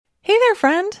Hey there,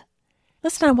 friend.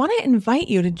 Listen, I want to invite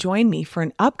you to join me for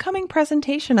an upcoming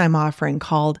presentation I'm offering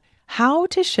called How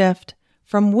to Shift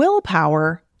from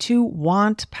Willpower to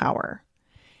Want Power.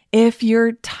 If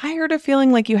you're tired of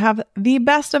feeling like you have the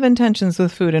best of intentions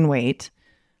with food and weight,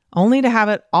 only to have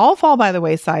it all fall by the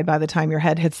wayside by the time your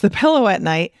head hits the pillow at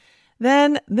night,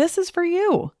 then this is for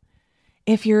you.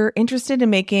 If you're interested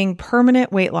in making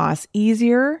permanent weight loss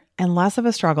easier and less of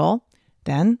a struggle,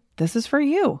 then this is for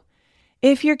you.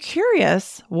 If you're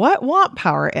curious what want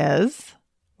power is,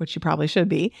 which you probably should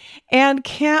be, and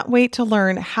can't wait to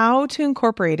learn how to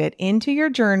incorporate it into your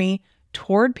journey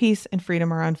toward peace and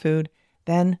freedom around food,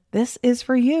 then this is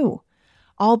for you.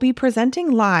 I'll be presenting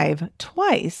live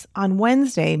twice on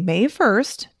Wednesday, May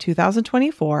 1st,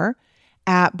 2024,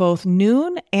 at both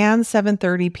noon and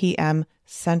 7:30 p.m.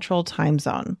 Central Time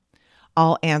Zone.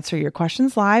 I'll answer your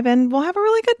questions live and we'll have a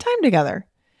really good time together.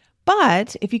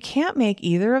 But if you can't make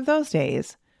either of those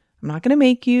days, I'm not going to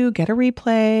make you get a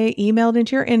replay emailed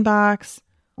into your inbox,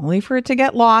 only for it to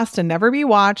get lost and never be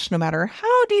watched, no matter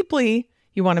how deeply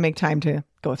you want to make time to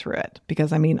go through it.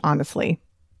 Because, honestly,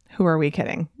 who are we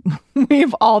kidding?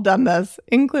 We've all done this,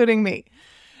 including me.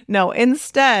 No,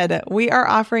 instead, we are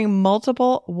offering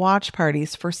multiple watch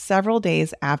parties for several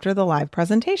days after the live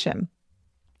presentation.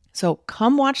 So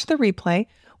come watch the replay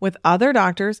with other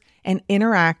doctors and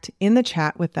interact in the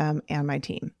chat with them and my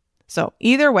team. So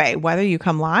either way, whether you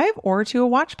come live or to a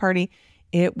watch party,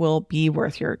 it will be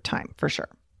worth your time for sure.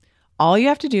 All you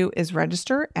have to do is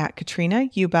register at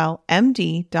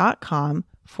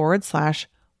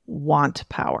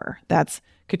katrinaubelmd.com/wantpower. That's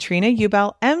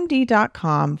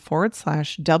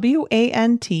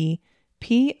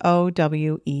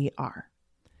katrinaubelmd.com/WANTPOWER.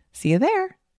 See you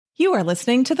there. You are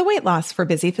listening to the Weight Loss for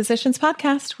Busy Physicians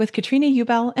podcast with Katrina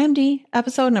Ubel, MD,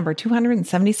 episode number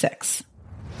 276.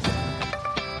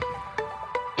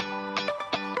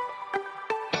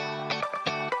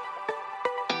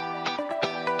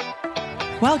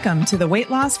 Welcome to the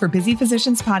Weight Loss for Busy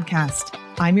Physicians podcast.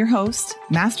 I'm your host,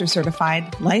 Master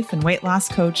Certified Life and Weight Loss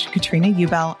Coach, Katrina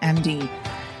Ubel, MD.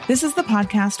 This is the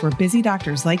podcast where busy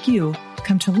doctors like you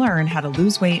come to learn how to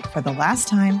lose weight for the last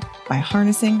time by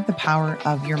harnessing the power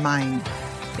of your mind.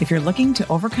 If you're looking to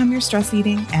overcome your stress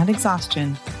eating and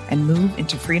exhaustion and move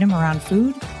into freedom around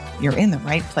food, you're in the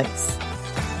right place.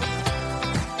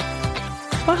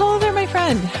 Well, hello there, my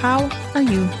friend. How are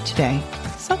you today?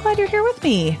 So glad you're here with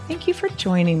me. Thank you for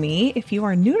joining me. If you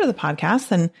are new to the podcast,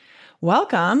 then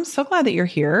welcome. So glad that you're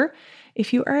here.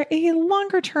 If you are a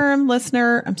longer term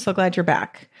listener, I'm so glad you're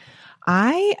back.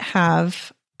 I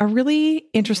have a really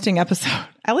interesting episode.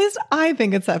 At least I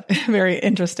think it's very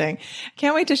interesting.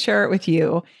 Can't wait to share it with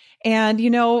you. And,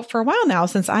 for a while now,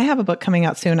 since I have a book coming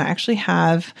out soon, I actually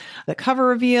have the cover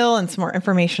reveal and some more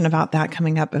information about that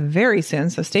coming up very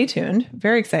soon. So stay tuned.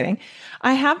 Very exciting.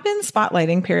 I have been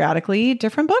spotlighting periodically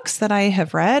different books that I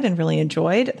have read and really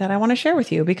enjoyed that I want to share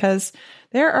with you because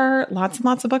there are lots and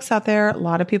lots of books out there. A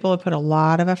lot of people have put a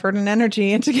lot of effort and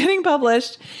energy into getting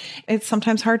published. It's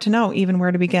sometimes hard to know even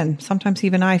where to begin. Sometimes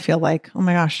even I feel like, oh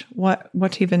my gosh, what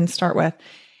to even start with.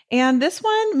 And this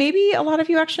one, maybe a lot of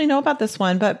you actually know about this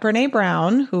one, but Brené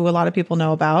Brown, who a lot of people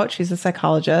know about, she's a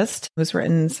psychologist who's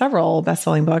written several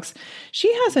best-selling books.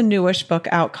 She has a newish book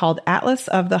out called Atlas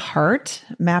of the Heart,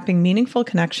 Mapping Meaningful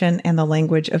Connection and the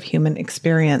Language of Human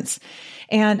Experience.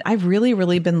 And I've really,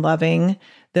 really been loving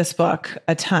this book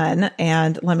a ton.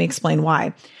 And let me explain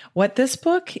why. What this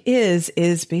book is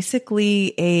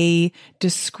basically a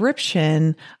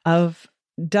description of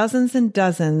dozens and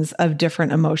dozens of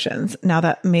different emotions. Now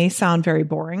that may sound very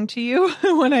boring to you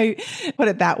when I put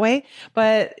it that way,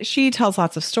 but she tells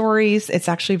lots of stories. It's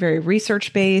actually very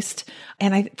research based.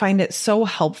 And I find it so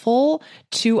helpful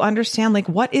to understand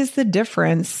what is the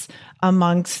difference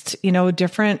amongst,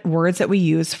 different words that we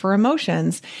use for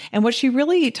emotions. And what she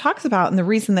really talks about, and the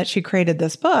reason that she created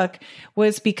this book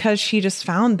was because she just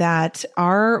found that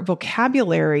our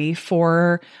vocabulary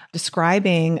for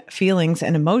describing feelings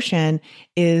and emotion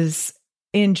is,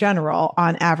 in general,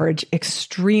 on average,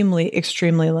 extremely,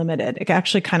 extremely limited. It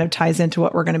actually kind of ties into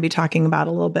what we're going to be talking about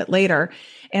a little bit later.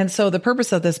 And so the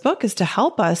purpose of this book is to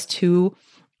help us to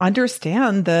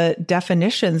understand the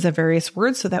definitions of various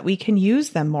words so that we can use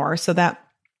them more, so that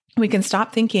we can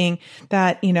stop thinking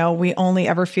that, we only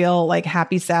ever feel like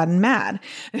happy, sad, and mad,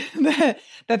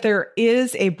 that there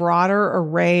is a broader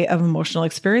array of emotional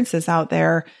experiences out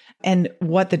there and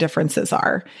what the differences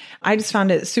are. I just found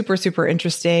it super, super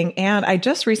interesting. And I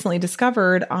just recently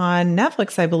discovered on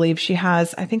Netflix, I believe she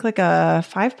has, I think a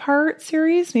 5-part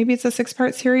series, maybe it's a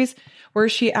 6-part series, where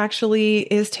she actually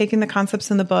is taking the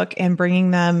concepts in the book and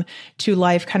bringing them to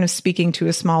life, kind of speaking to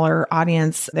a smaller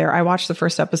audience there. I watched the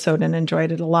first episode and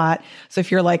enjoyed it a lot. So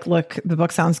if you're like, look, the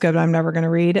book sounds good, but I'm never going to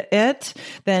read it,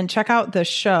 then check out the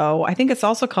show. I think it's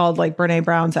also called like Brene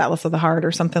Brown's Atlas of the Heart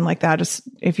or something like that. Just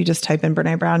if you just type in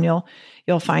Brene Brown,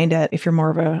 you'll find it if you're more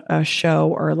of a show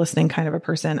or listening kind of a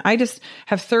person. I just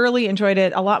have thoroughly enjoyed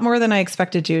it a lot more than I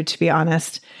expected to be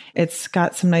honest. It's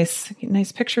got some nice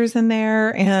pictures in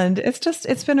there. And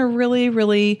it's been a really,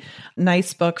 really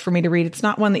nice book for me to read. It's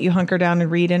not one that you hunker down and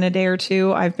read in a day or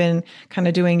two. I've been kind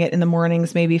of doing it in the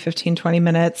mornings, maybe 15, 20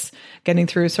 minutes, getting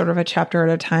through sort of a chapter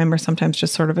at a time, or sometimes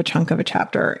just sort of a chunk of a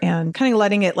chapter and kind of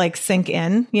letting it like sink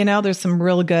in. There's some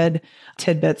real good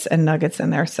tidbits and nuggets in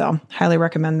there. So highly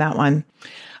recommend that one.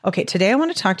 Okay, today I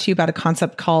want to talk to you about a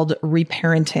concept called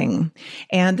reparenting.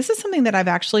 And this is something that I've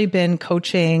actually been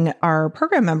coaching our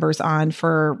program members on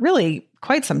for really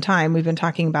quite some time. We've been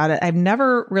talking about it. I've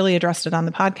never really addressed it on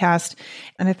the podcast.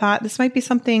 And I thought this might be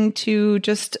something to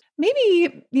just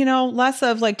maybe, less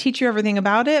of like teach you everything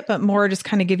about it, but more just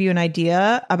kind of give you an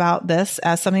idea about this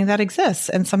as something that exists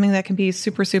and something that can be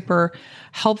super, super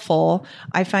helpful.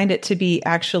 I find it to be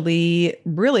actually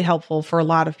really helpful for a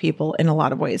lot of people in a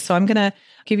lot of ways. So I'm going to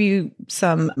give you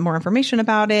some more information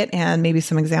about it and maybe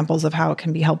some examples of how it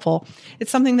can be helpful.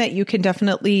 It's something that you can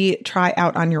definitely try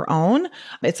out on your own.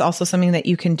 It's also something that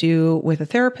you can do with a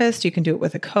therapist. You can do it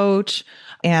with a coach.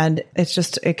 And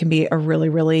it can be a really,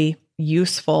 really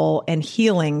useful and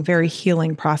very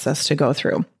healing process to go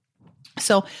through.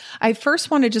 So I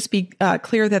first want to just be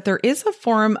clear that there is a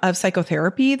form of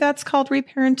psychotherapy that's called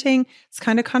reparenting. It's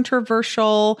kind of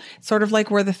controversial, sort of like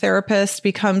where the therapist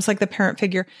becomes like the parent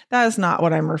figure. That is not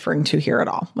what I'm referring to here at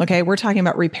all. Okay. We're talking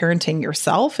about reparenting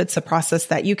yourself. It's a process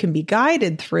that you can be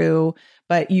guided through,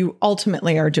 but you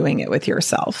ultimately are doing it with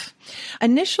yourself.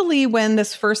 Initially, when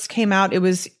this first came out, it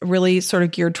was really sort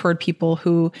of geared toward people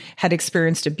who had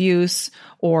experienced abuse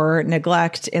or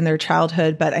neglect in their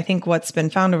childhood. But I think what's been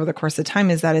found over the course of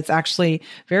time is that it's actually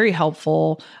very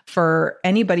helpful for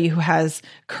anybody who has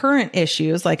current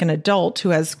issues, like an adult who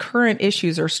has current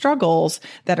issues or struggles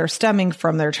that are stemming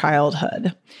from their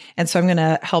childhood. And so I'm going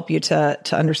to help you to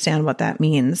understand what that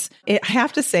means. I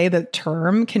have to say the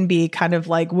term can be kind of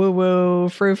like woo-woo,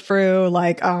 frou-frou,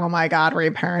 like, oh my God,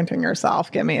 reparenting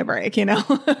yourself, give me a break,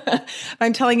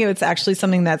 I'm telling you, it's actually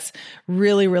something that's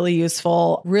really, really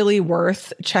useful, really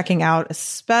worth checking out,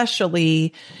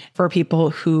 especially for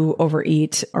people who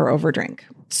overeat or overdrink.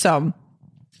 So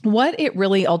what it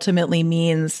really ultimately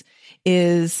means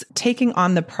is taking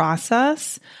on the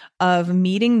process of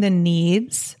meeting the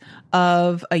needs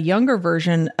of a younger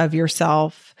version of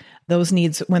yourself,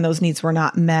 when those needs were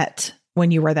not met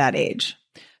when you were that age.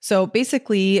 So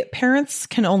basically, parents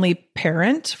can only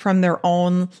parent from their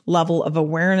own level of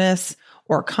awareness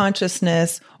or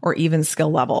consciousness or even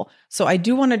skill level. So I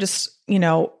do want to just,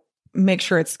 make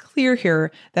sure it's clear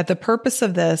here that the purpose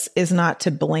of this is not to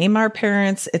blame our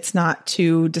parents. It's not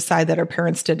to decide that our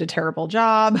parents did a terrible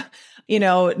job,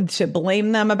 to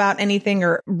blame them about anything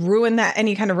or ruin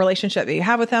any kind of relationship that you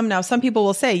have with them. Now, some people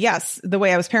will say, yes, the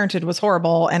way I was parented was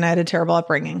horrible and I had a terrible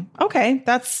upbringing. Okay.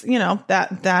 That's,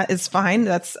 that is fine.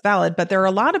 That's valid. But there are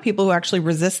a lot of people who actually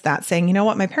resist that, saying, you know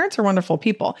what, my parents are wonderful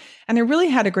people and I really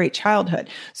had a great childhood.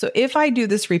 So if I do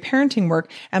this reparenting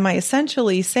work, am I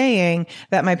essentially saying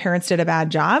that my parents did a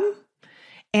bad job?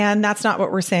 And that's not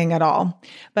what we're saying at all.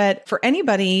 But for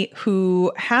anybody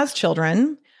who has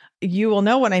children, you will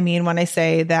know what I mean when I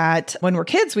say that when we're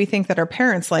kids, we think that our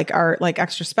parents are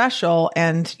extra special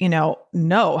and,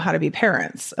 know how to be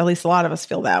parents. At least a lot of us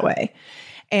feel that way.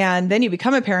 And then you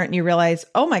become a parent and you realize,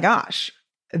 oh my gosh,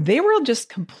 they were just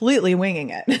completely winging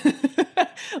it.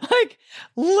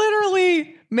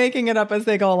 Literally making it up as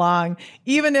they go along.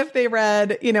 Even if they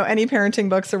read, any parenting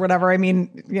books or whatever. I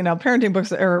mean, parenting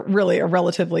books are really a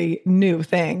relatively new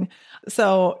thing.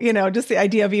 So, just the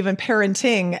idea of even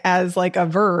parenting as like a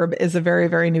verb is a very,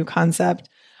 very new concept.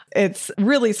 It's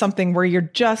really something where you're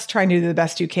just trying to do the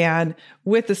best you can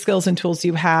with the skills and tools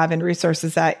you have and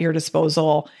resources at your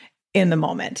disposal in the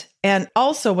moment. And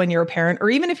also when you're a parent, or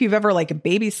even if you've ever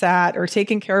babysat or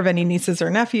taken care of any nieces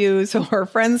or nephews or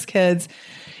friends' kids,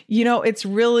 it's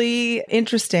really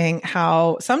interesting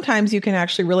how sometimes you can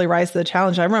actually really rise to the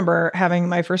challenge. I remember having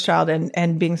my first child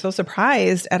and being so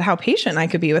surprised at how patient I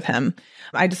could be with him.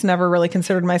 I just never really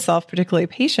considered myself particularly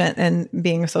patient and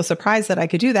being so surprised that I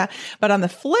could do that. But on the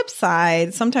flip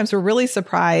side, sometimes we're really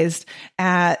surprised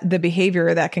at the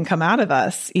behavior that can come out of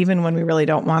us, even when we really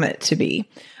don't want it to be.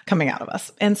 coming out of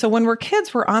us. And so when we're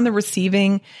kids, we're on the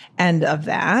receiving end of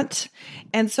that.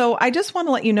 And so I just want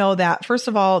to let you know that, first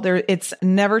of all, it's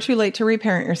never too late to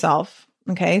reparent yourself.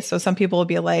 Okay. So some people will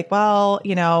be like, well,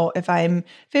 if I'm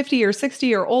 50 or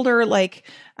 60 or older,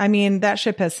 that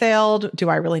ship has sailed. Do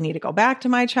I really need to go back to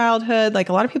my childhood? Like,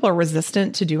 a lot of people are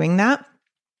resistant to doing that.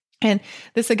 And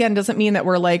this, again, doesn't mean that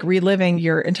we're like reliving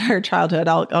your entire childhood.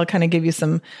 I'll kind of give you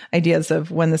some ideas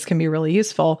of when this can be really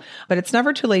useful, but it's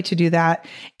never too late to do that.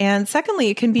 And secondly,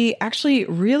 it can be actually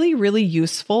really, really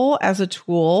useful as a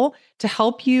tool to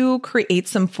help you create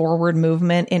some forward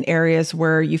movement in areas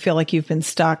where you feel like you've been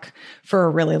stuck for a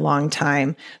really long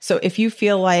time. So if you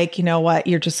feel like,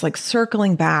 you're just like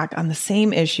circling back on the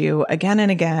same issue again and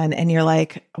again, and you're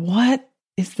like, what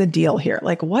is the deal here?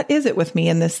 Like, what is it with me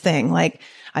in this thing? Like,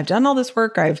 I've done all this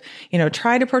work. I've,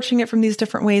 tried approaching it from these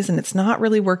different ways and it's not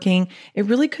really working. It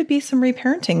really could be some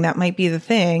reparenting that might be the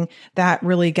thing that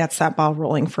really gets that ball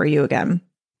rolling for you again.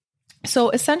 So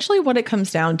essentially what it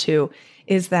comes down to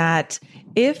is that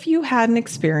if you had an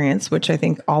experience, which I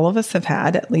think all of us have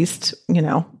had at least,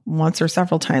 once or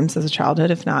several times as a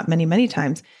childhood, if not many, many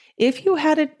times, if you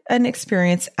had an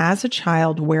experience as a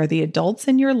child where the adults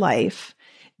in your life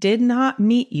did not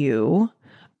meet you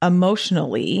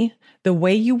emotionally the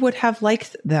way you would have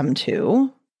liked them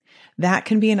to, that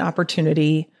can be an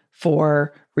opportunity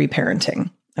for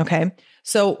reparenting. Okay.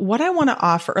 So what I want to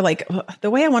offer, the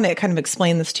way I want to kind of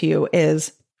explain this to you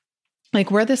is,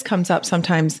 where this comes up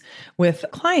sometimes with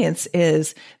clients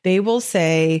is they will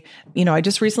say, I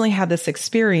just recently had this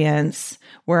experience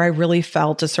where I really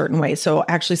felt a certain way. So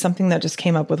actually something that just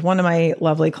came up with one of my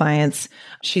lovely clients,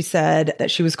 she said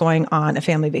that she was going on a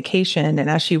family vacation. And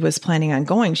as she was planning on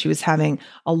going, she was having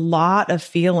a lot of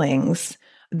feelings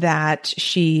that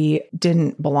she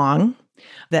didn't belong,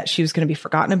 that she was going to be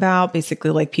forgotten about,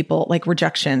 basically like people, like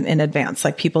rejection in advance,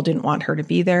 like people didn't want her to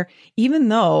be there, even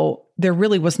though there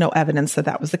really was no evidence that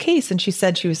that was the case. And she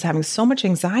said she was having so much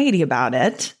anxiety about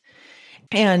it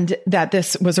and that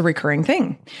this was a recurring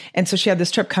thing. And so she had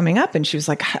this trip coming up and she was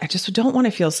like, I just don't want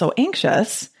to feel so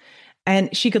anxious.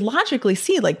 And she could logically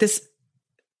see like this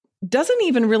doesn't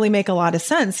even really make a lot of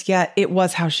sense, yet it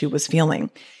was how she was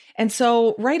feeling. And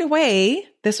so right away,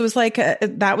 this was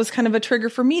that was kind of a trigger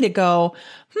for me to go,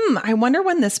 I wonder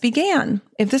when this began.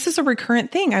 If this is a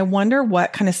recurrent thing, I wonder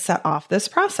what kind of set off this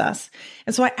process.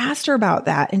 And so I asked her about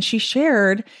that. And she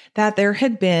shared that there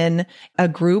had been a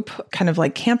group kind of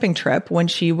like camping trip when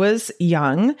she was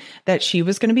young that she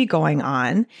was going to be going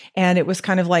on. And it was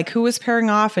kind of like who was pairing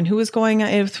off and who was going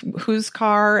with whose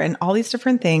car and all these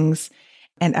different things.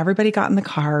 And everybody got in the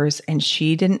cars and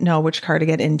she didn't know which car to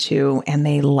get into and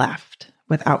they left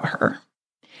without her.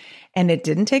 And it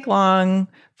didn't take long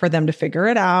for them to figure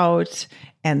it out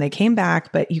and they came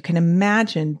back. But you can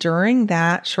imagine during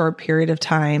that short period of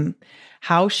time,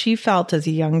 how she felt as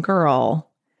a young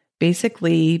girl,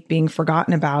 basically being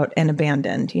forgotten about and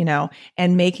abandoned,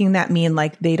 and making that mean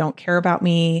like, they don't care about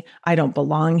me. I don't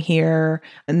belong here.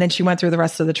 And then she went through the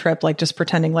rest of the trip, like just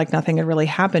pretending like nothing had really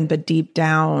happened, but deep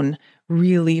down,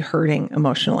 really hurting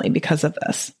emotionally because of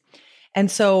this.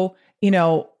 And so,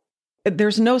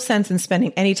 there's no sense in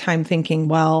spending any time thinking,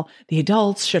 well, the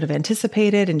adults should have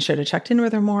anticipated and should have checked in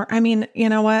with her more. I mean, you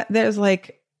know what? There's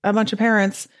like a bunch of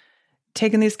parents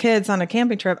taking these kids on a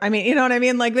camping trip. I mean, you know what I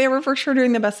mean? Like they were for sure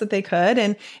doing the best that they could.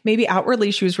 And maybe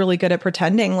outwardly she was really good at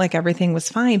pretending like everything was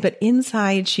fine, but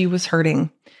inside she was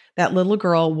hurting. That little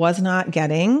girl wasn't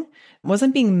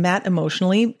being met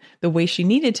emotionally the way she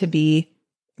needed to be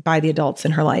by the adults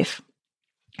in her life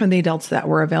and the adults that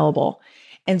were available.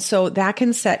 And so that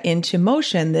can set into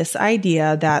motion this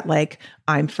idea that like,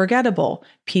 I'm forgettable.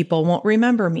 People won't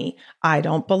remember me. I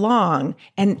don't belong.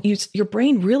 And your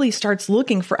brain really starts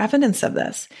looking for evidence of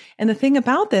this. And the thing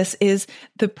about this is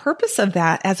the purpose of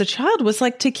that as a child was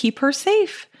like to keep her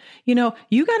safe. You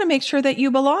got to make sure that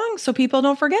you belong so people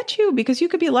don't forget you because you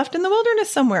could be left in the wilderness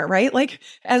somewhere, right? Like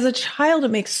as a child, it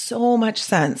makes so much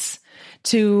sense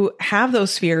to have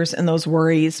those fears and those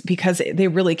worries because they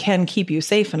really can keep you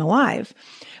safe and alive.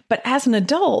 But as an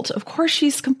adult, of course,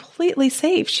 she's completely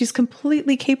safe. She's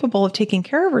completely capable of taking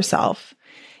care of herself,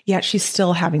 yet she's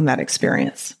still having that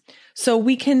experience. So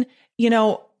we can,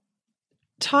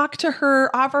 talk to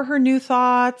her, offer her new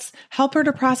thoughts, help her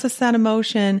to process that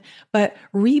emotion. But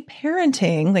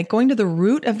reparenting, like going to the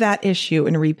root of that issue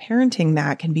and reparenting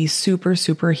that can be super,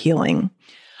 super healing.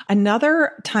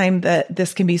 Another time that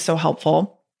this can be so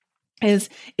helpful is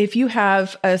if you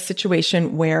have a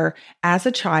situation where as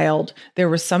a child, there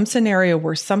was some scenario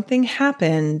where something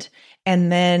happened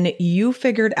and then you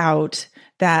figured out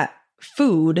that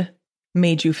food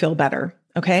made you feel better.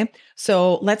 Okay.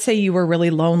 So let's say you were really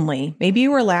lonely. Maybe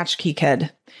you were a latchkey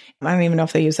kid. I don't even know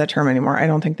if they use that term anymore. I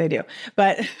don't think they do.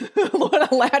 But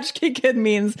what a latchkey kid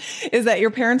means is that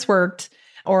your parents worked,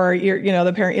 or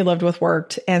the parent you lived with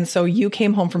worked. And so you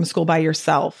came home from school by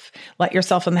yourself, let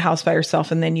yourself in the house by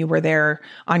yourself. And then you were there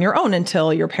on your own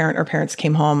until your parent or parents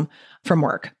came home from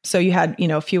work. So you had,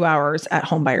 a few hours at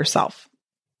home by yourself.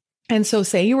 And so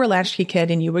say you were a latchkey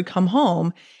kid and you would come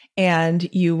home and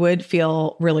you would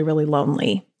feel really, really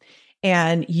lonely.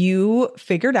 And you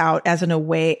figured out as a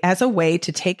way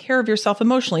to take care of yourself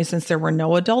emotionally, since there were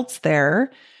no adults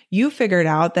there, you figured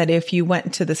out that if you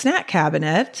went to the snack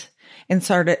cabinet and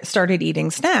started eating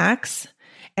snacks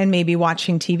and maybe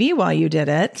watching TV while you did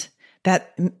it,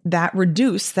 that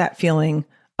reduced that feeling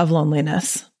of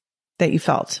loneliness that you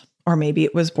felt. Or maybe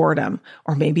it was boredom,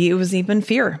 or maybe it was even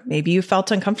fear. Maybe you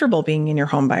felt uncomfortable being in your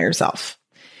home by yourself.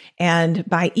 And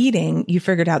by eating, you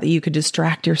figured out that you could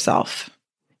distract yourself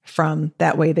from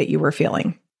that way that you were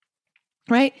feeling,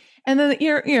 right? And then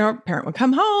your parent would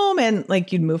come home and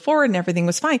you'd move forward and everything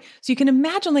was fine. So you can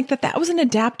imagine that was an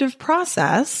adaptive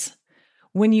process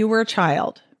when you were a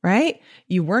child, right?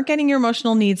 You weren't getting your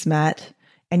emotional needs met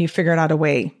and you figured out a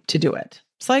way to do it.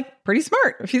 It's pretty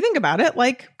smart. If you think about it,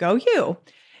 go you.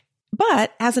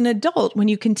 But as an adult, when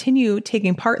you continue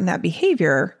taking part in that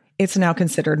behavior, it's now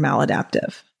considered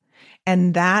maladaptive.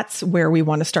 And that's where we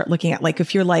want to start looking at,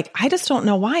 if you're I just don't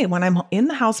know why when I'm in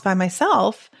the house by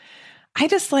myself, I'm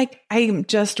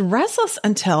just restless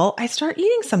until I start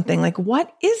eating something.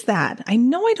 What is that? I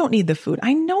know I don't need the food.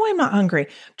 I know I'm not hungry.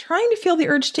 I'm trying to feel the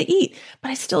urge to eat, but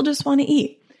I still just want to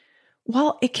eat.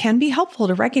 Well, it can be helpful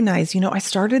to recognize, I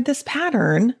started this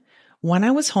pattern when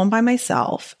I was home by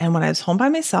myself. And when I was home by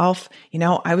myself,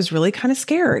 I was really kind of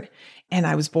scared. And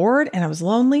I was bored and I was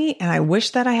lonely and I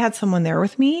wished that I had someone there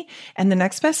with me. And the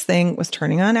next best thing was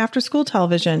turning on after school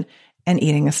television and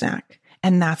eating a snack.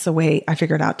 And that's the way I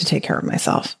figured out to take care of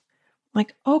myself.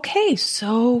 Okay,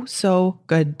 so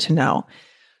good to know.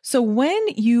 So when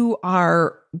you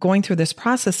are going through this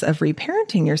process of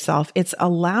reparenting yourself, it's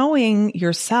allowing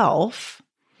yourself,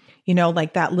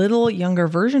 that little younger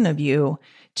version of you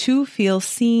to feel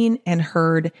seen and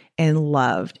heard and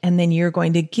loved. And then you're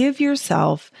going to give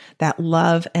yourself that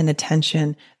love and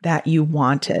attention that you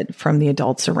wanted from the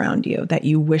adults around you, that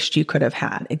you wished you could have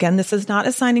had. Again, this is not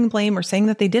assigning blame or saying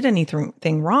that they did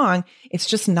anything wrong. It's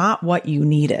just not what you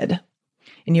needed.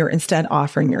 And you're instead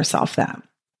offering yourself that.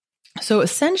 So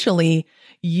essentially,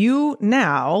 you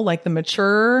now, the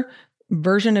mature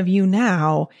version of you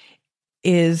now,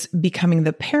 is becoming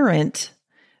the parent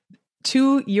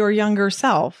to your younger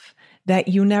self that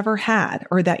you never had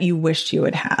or that you wished you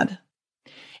had had.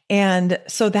 And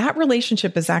so that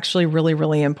relationship is actually really,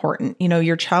 really important.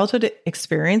 Your childhood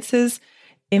experiences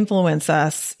influence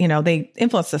us. They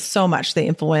influence us so much. They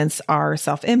influence our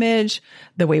self-image,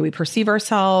 the way we perceive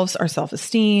ourselves, our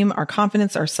self-esteem, our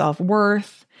confidence, our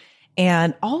self-worth,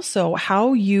 and also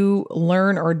how you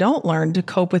learn or don't learn to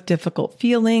cope with difficult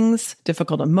feelings,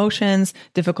 difficult emotions,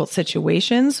 difficult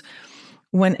situations.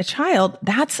 When a child,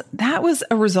 that was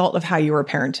a result of how you were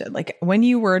parented. When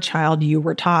you were a child, you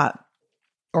were taught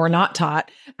or not taught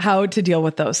how to deal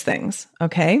with those things.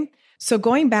 Okay. So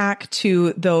going back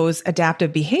to those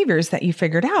adaptive behaviors that you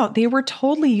figured out, they were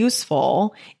totally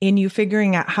useful in you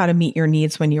figuring out how to meet your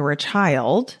needs when you were a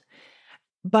child.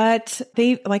 But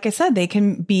they, like I said, they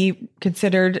can be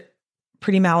considered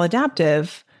pretty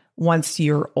maladaptive once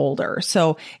you're older.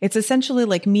 So it's essentially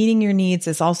meeting your needs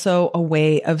is also a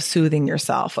way of soothing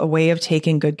yourself, a way of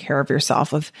taking good care of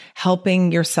yourself, of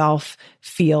helping yourself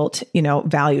feel,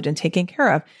 valued and taken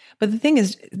care of. But the thing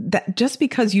is that just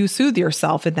because you soothe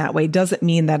yourself in that way doesn't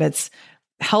mean that it's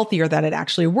healthy or that it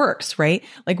actually works, right?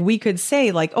 We could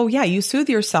say oh yeah, you soothe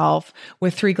yourself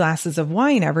with 3 glasses of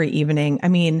wine every evening. I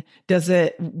mean, does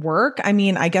it work? I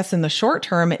mean, I guess in the short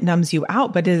term, it numbs you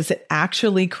out, but does it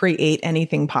actually create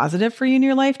anything positive for you in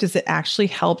your life? Does it actually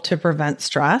help to prevent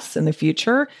stress in the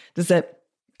future? Does it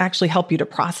actually help you to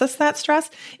process that stress?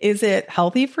 Is it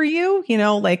healthy for you?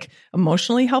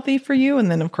 Emotionally healthy for you?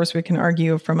 And then of course we can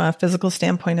argue from a physical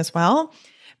standpoint as well.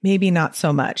 Maybe not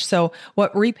so much. So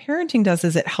what reparenting does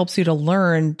is it helps you to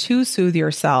learn to soothe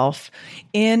yourself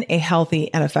in a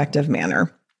healthy and effective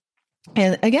manner.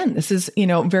 And again, this is,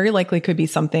 very likely could be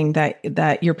something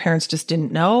that your parents just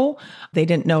didn't know. They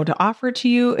didn't know to offer to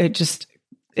you.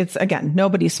 It's again,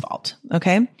 nobody's fault.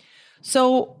 Okay.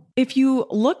 So if you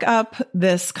look up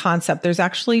this concept, there's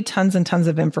actually tons and tons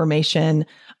of information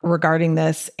regarding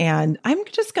this. And I'm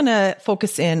just going to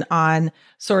focus in on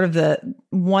sort of the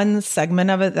one segment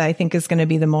of it that I think is going to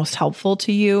be the most helpful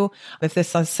to you. If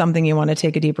this is something you want to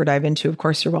take a deeper dive into, of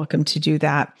course, you're welcome to do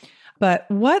that. But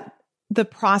what the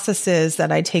process is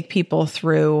that I take people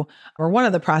through, or one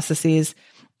of the processes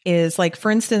is like,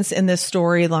 for instance, in this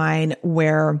storyline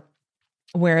where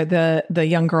the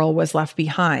young girl was left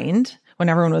behind when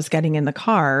everyone was getting in the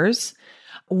cars,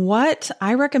 what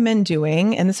I recommend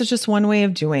doing, and this is just one way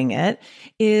of doing it,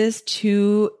 is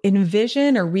to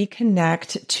envision or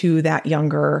reconnect to that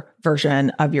younger version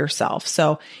of yourself.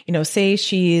 So, say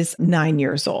she's 9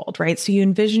 years old, right? So you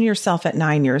envision yourself at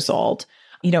 9 years old.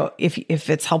 If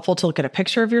it's helpful to look at a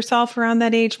picture of yourself around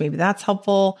that age, maybe that's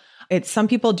helpful. Some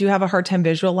people do have a hard time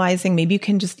visualizing. Maybe you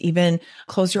can just even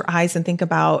close your eyes and think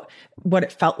about what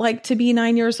it felt like to be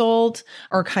 9 years old,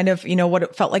 or kind of, what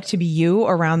it felt like to be you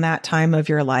around that time of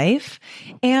your life,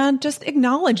 and just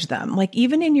acknowledge them. Like,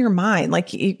 even in your mind, like,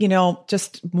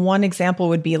 just one example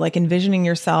would be like envisioning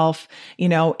yourself,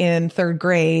 in third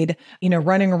grade,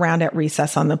 running around at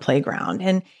recess on the playground,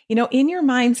 and, in your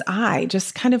mind's eye,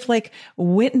 just kind of like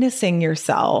witnessing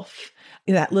yourself,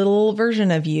 that little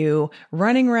version of you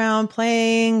running around,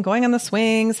 playing, going on the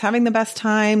swings, having the best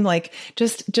time, like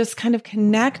just kind of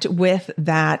connect with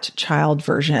that child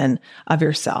version of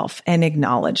yourself and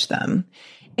acknowledge them.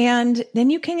 And then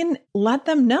you can let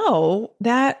them know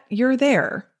that you're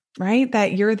there, right?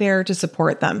 That you're there to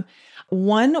support them.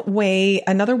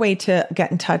 Another way to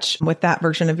get in touch with that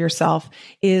version of yourself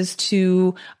is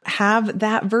to have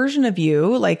that version of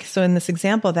you, like, so in this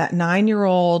example, that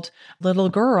 9-year-old little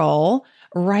girl,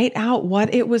 write out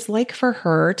what it was like for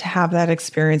her to have that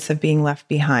experience of being left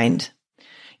behind.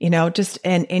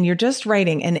 And you're just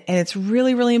writing, and it's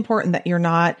really, really important that you're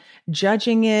not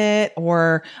judging it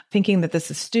or thinking that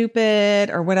this is stupid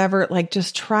or whatever. Like,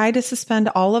 just try to suspend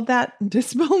all of that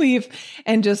disbelief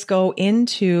and just go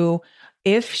into,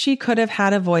 if she could have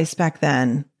had a voice back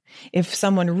then, if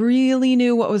someone really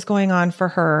knew what was going on for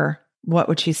her, what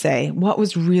would she say? What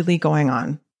was really going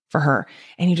on for her?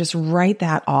 And you just write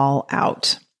that all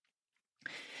out.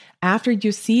 After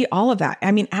you see all of that,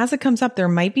 as it comes up, there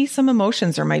might be some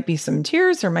emotions, there might be some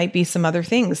tears, there might be some other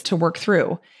things to work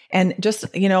through, and just,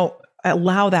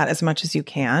 allow that as much as you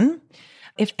can.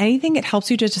 If anything, it helps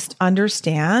you to just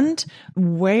understand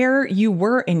where you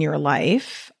were in your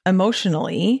life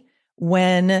emotionally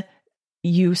when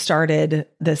you started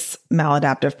this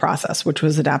maladaptive process, which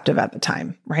was adaptive at the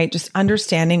time, right? Just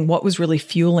understanding what was really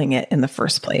fueling it in the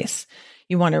first place.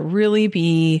 You want to really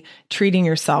be treating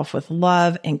yourself with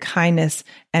love and kindness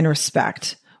and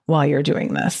respect while you're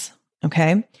doing this,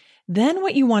 okay? Then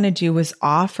what you want to do is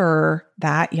offer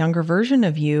that younger version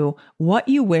of you what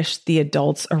you wish the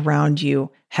adults around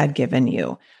you had given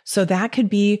you. So that could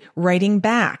be writing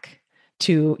back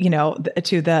to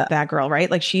that girl, right?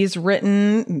 Like, she's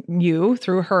written, you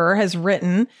through her has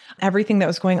written everything that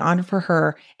was going on for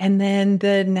her. And then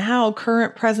the now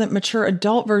current, present, mature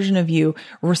adult version of you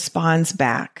responds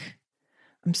back.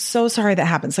 I'm so sorry that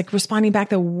happens. Like, responding back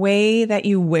the way that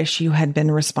you wish you had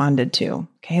been responded to.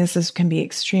 Okay. This can be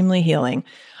extremely healing.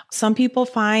 Some people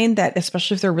find that,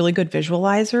 especially if they're really good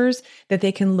visualizers, that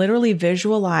they can literally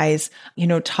visualize,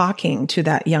 talking to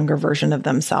that younger version of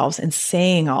themselves and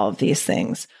saying all of these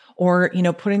things, or,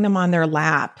 putting them on their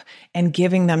lap and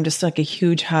giving them just like a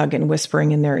huge hug and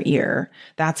whispering in their ear.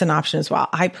 That's an option as well.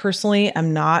 I personally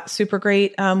am not super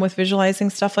great with visualizing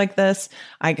stuff like this.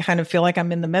 I kind of feel like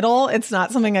I'm in the middle. It's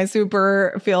not something I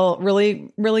feel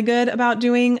really, really good about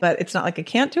doing, but it's not like I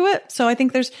can't do it. So I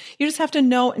think you just have to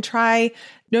know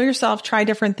yourself, try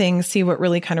different things, see what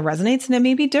really kind of resonates. And it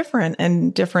may be different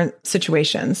in different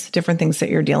situations, different things that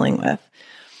you're dealing with.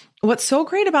 What's so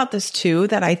great about this too,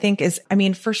 that I think is,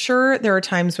 for sure, there are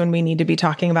times when we need to be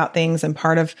talking about things, and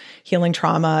part of healing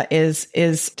trauma is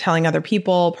telling other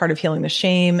people. Part of healing the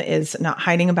shame is not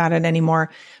hiding about it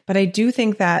anymore. But I do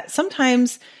think that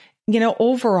sometimes,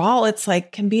 overall, it's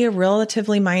like, can be a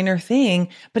relatively minor thing,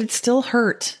 but it still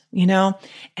hurt,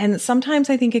 and sometimes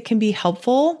I think it can be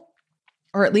helpful,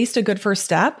 or at least a good first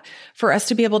step, for us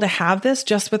to be able to have this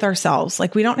just with ourselves.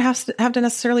 Like, we don't have to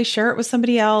necessarily share it with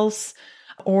somebody else,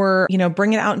 or,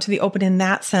 bring it out into the open in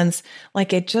that sense.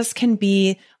 Like, it just can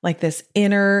be like this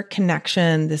inner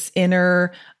connection, this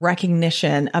inner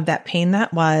recognition of that pain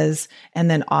that was,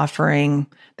 and then offering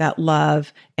that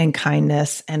love and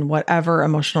kindness and whatever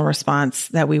emotional response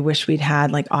that we wish we'd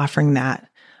had, like offering that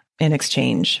in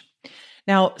exchange.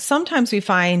 Now, sometimes we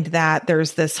find that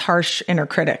there's this harsh inner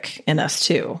critic in us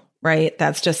too, right?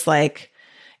 That's just like,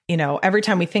 every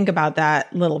time we think about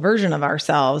that little version of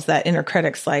ourselves, that inner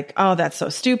critic's like, oh, that's so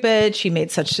stupid. She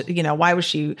made such, why was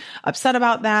she upset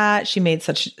about that? She made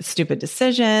such stupid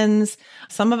decisions.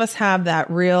 Some of us have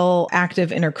that real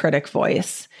active inner critic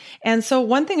voice. And so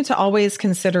one thing to always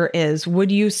consider is,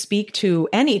 would you speak to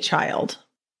any child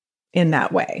in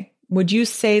that way? would you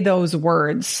say those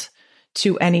words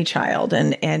to any child?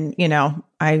 And,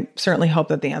 I certainly hope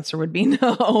that the answer would be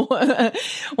no,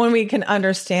 when we can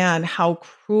understand how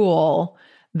cruel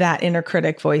that inner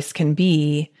critic voice can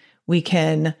be. We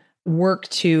can work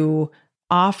to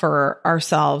offer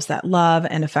ourselves that love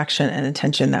and affection and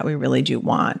attention that we really do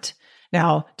want.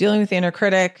 Now, dealing with the inner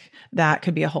critic, that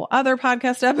could be a whole other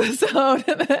podcast episode.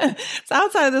 It's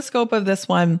outside of the scope of this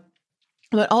one.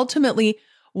 But ultimately,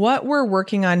 what we're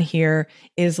working on here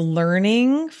is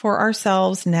learning for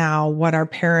ourselves now what our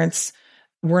parents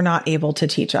were not able to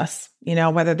teach us,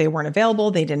 whether they weren't available,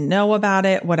 they didn't know about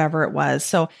it, whatever it was.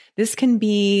 So this can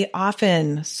be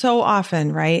so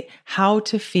often, right? How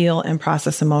to feel and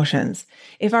process emotions.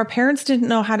 If our parents didn't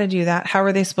know how to do that, how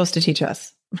are they supposed to teach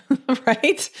us?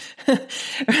 Right?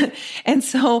 And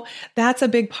so that's a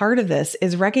big part of this,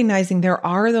 is recognizing there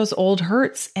are those old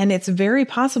hurts, and it's very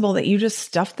possible that you just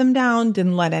stuffed them down,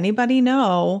 didn't let anybody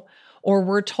know, or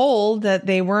were told that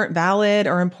they weren't valid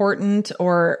or important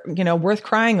or, worth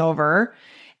crying over.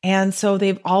 And so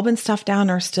they've all been stuffed down,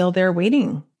 are still there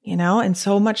waiting, and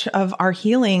so much of our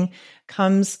healing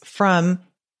comes from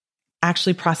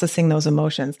actually processing those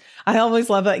emotions. I always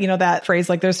love that, that phrase,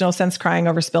 like, there's no sense crying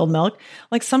over spilled milk.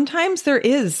 Like, sometimes there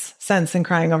is sense in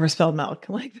crying over spilled milk.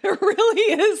 Like, there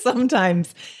really is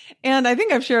sometimes. And I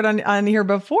think I've shared on here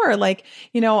before, like,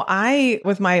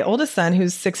 with my oldest son,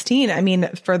 who's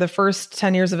 16, for the first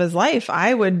 10 years of his life,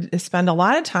 I would spend a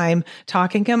lot of time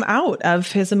talking him out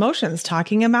of his emotions,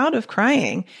 talking him out of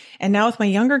crying. And now with my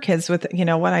younger kids, with,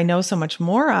 what I know so much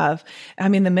more of, the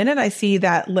minute I see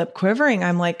that lip quivering,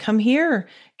 I'm like, come here,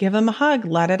 give them a hug,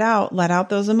 let out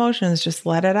those emotions, just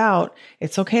let it out.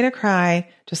 It's okay to cry.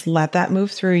 Just let that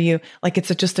move through you. Like,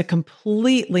 it's just a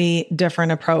completely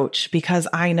different approach, because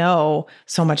I know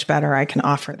so much better I can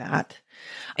offer that.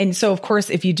 And so, of course,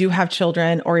 if you do have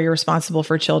children, or you're responsible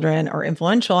for children or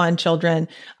influential on children,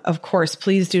 of course,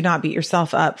 please do not beat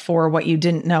yourself up for what you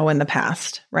didn't know in the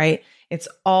past, right? It's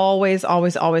always,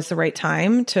 always, always the right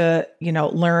time to,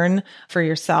 learn for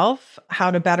yourself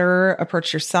how to better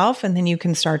approach yourself. And then you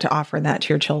can start to offer that to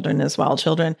your children as well.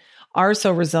 Children are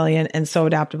so resilient and so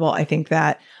adaptable. I think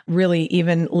that really,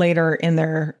 even later in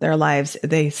their lives,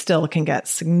 they still can get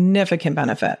significant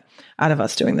benefit out of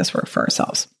us doing this work for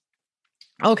ourselves.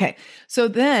 Okay. So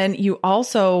then you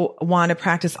also want to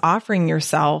practice offering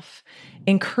yourself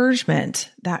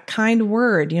encouragement, that kind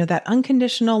word, that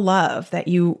unconditional love that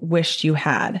you wished you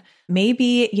had.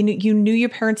 Maybe you knew your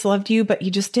parents loved you, but you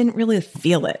just didn't really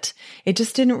feel it. It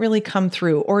just didn't really come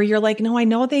through. Or you're like, no, I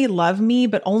know they love me,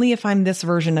 but only if I'm this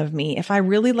version of me. If I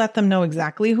really let them know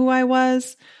exactly who I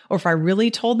was, or if I really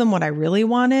told them what I really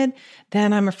wanted,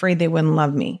 then I'm afraid they wouldn't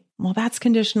love me. Well, that's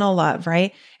conditional love,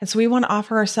 right? And so we want to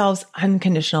offer ourselves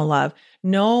unconditional love.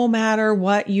 No matter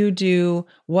what you do,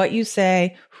 what you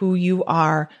say, who you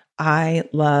are, I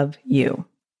love you.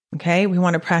 Okay. We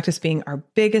want to practice being our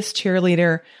biggest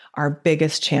cheerleader, our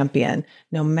biggest champion.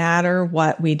 No matter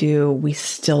what we do, we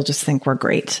still just think we're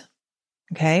great.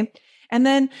 Okay. And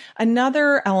then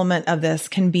another element of this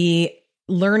can be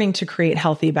learning to create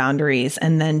healthy boundaries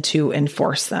and then to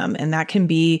enforce them. And that can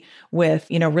be with,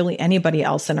 really anybody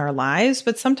else in our lives,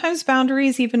 but sometimes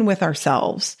boundaries even with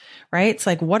ourselves, right? It's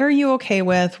like, what are you okay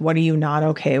with? What are you not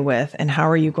okay with? And how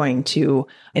are you going to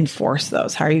enforce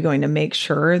those? How are you going to make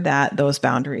sure that those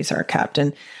boundaries are kept?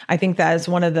 And I think that is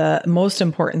one of the most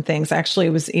important things. Actually,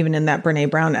 it was even in that Brene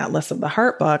Brown Atlas of the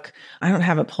Heart book. I don't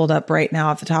have it pulled up right now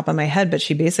off the top of my head, but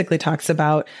she basically talks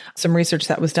about some research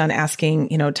that was done asking,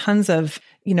 tons of,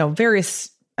 various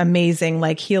amazing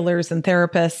like healers and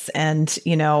therapists and,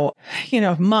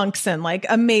 monks and like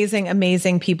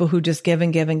amazing people who just give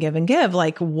and give and give and give.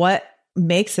 Like, what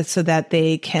makes it so that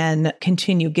they can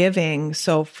continue giving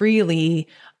so freely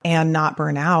and not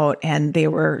burn out? And they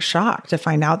were shocked to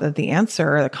find out that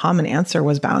the common answer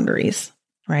was boundaries,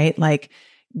 right? Like,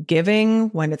 giving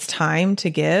when it's time to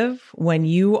give, when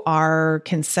you are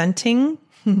consenting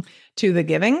to the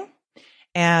giving,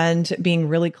 and being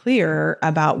really clear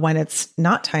about when it's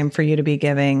not time for you to be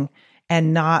giving,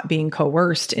 and not being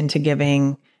coerced into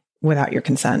giving without your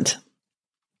consent.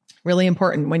 Really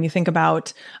important when you think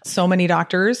about so many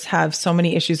doctors have so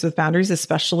many issues with boundaries,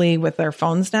 especially with their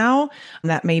phones now.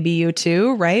 That may be you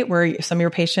too, right? Where some of your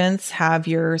patients have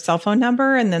your cell phone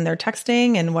number and then they're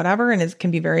texting and whatever, and it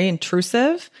can be very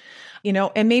intrusive.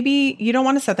 And maybe you don't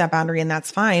want to set that boundary, and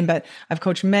that's fine. But I've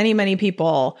coached many, many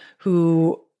people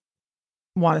who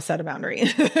want to set a boundary.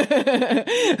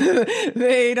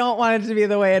 They don't want it to be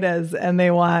the way it is. And they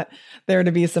want there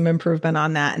to be some improvement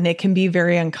on that. And it can be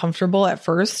very uncomfortable at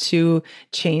first to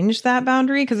change that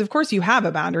boundary. Because of course you have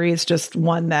a boundary. It's just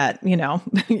one that,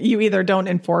 you either don't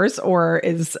enforce or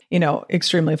is,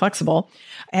 extremely flexible.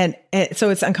 And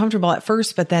so it's uncomfortable at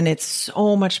first, but then it's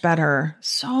so much better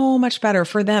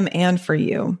for them and for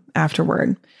you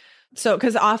afterward. So,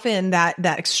 because often that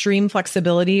extreme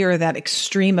flexibility or that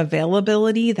extreme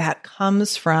availability that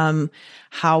comes from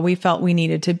how we felt we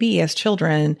needed to be as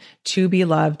children to be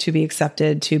loved, to be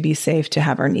accepted, to be safe, to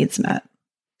have our needs met.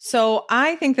 So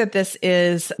I think that this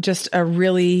is just a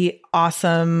really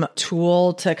awesome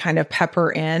tool to kind of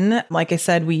pepper in. Like I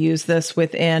said, we use this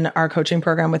within our coaching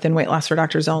program within Weight Loss for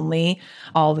Doctors Only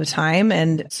all the time.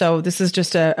 And so this is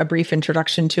just a brief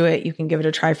introduction to it. You can give it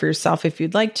a try for yourself if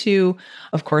you'd like to.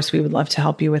 Of course, we would love to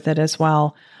help you with it as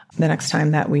well the next time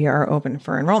that we are open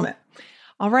for enrollment.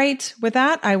 All right. With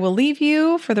that, I will leave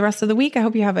you for the rest of the week. I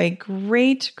hope you have a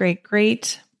great,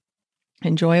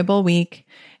 enjoyable week.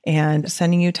 And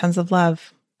sending you tons of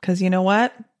love. Because you know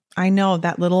what? I know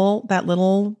that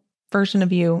little version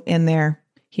of you in there,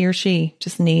 he or she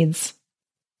just needs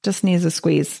a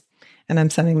squeeze. And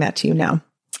I'm sending that to you now.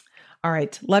 All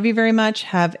right. Love you very much.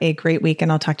 Have a great week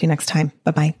and I'll talk to you next time.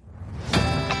 Bye-bye.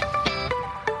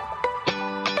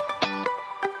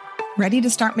 Ready to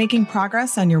start making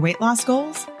progress on your weight loss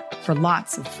goals? For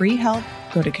lots of free help,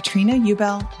 go to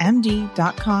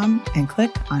KatrinaUbelMD.com and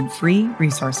click on free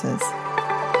resources.